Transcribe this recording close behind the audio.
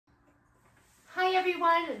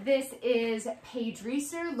everyone, this is Paige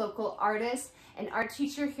Reesor, local artist and art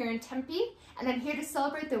teacher here in Tempe, and I'm here to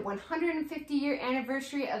celebrate the 150-year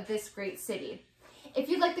anniversary of this great city. If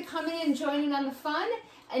you'd like to come in and join in on the fun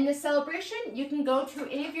and the celebration, you can go to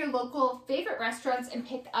any of your local favorite restaurants and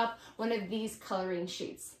pick up one of these coloring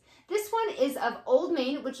sheets. This one is of Old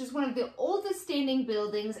Main, which is one of the oldest standing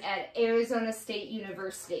buildings at Arizona State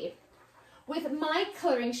University. With my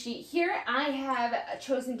coloring sheet here, I have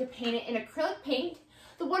chosen to paint it in acrylic paint.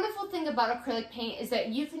 The wonderful thing about acrylic paint is that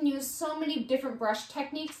you can use so many different brush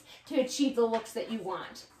techniques to achieve the looks that you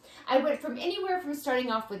want. I went from anywhere from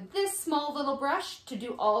starting off with this small little brush to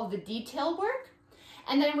do all of the detail work,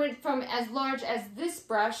 and then I went from as large as this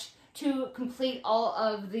brush to complete all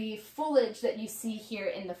of the foliage that you see here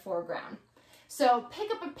in the foreground. So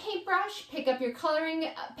pick up a paintbrush, pick up your coloring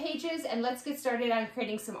pages, and let's get started on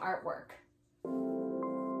creating some artwork. Thank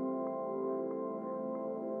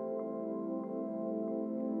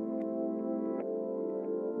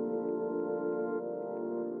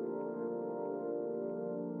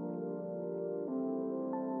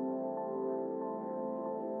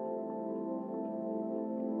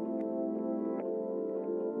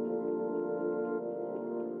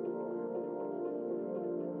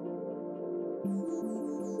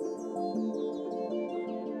you.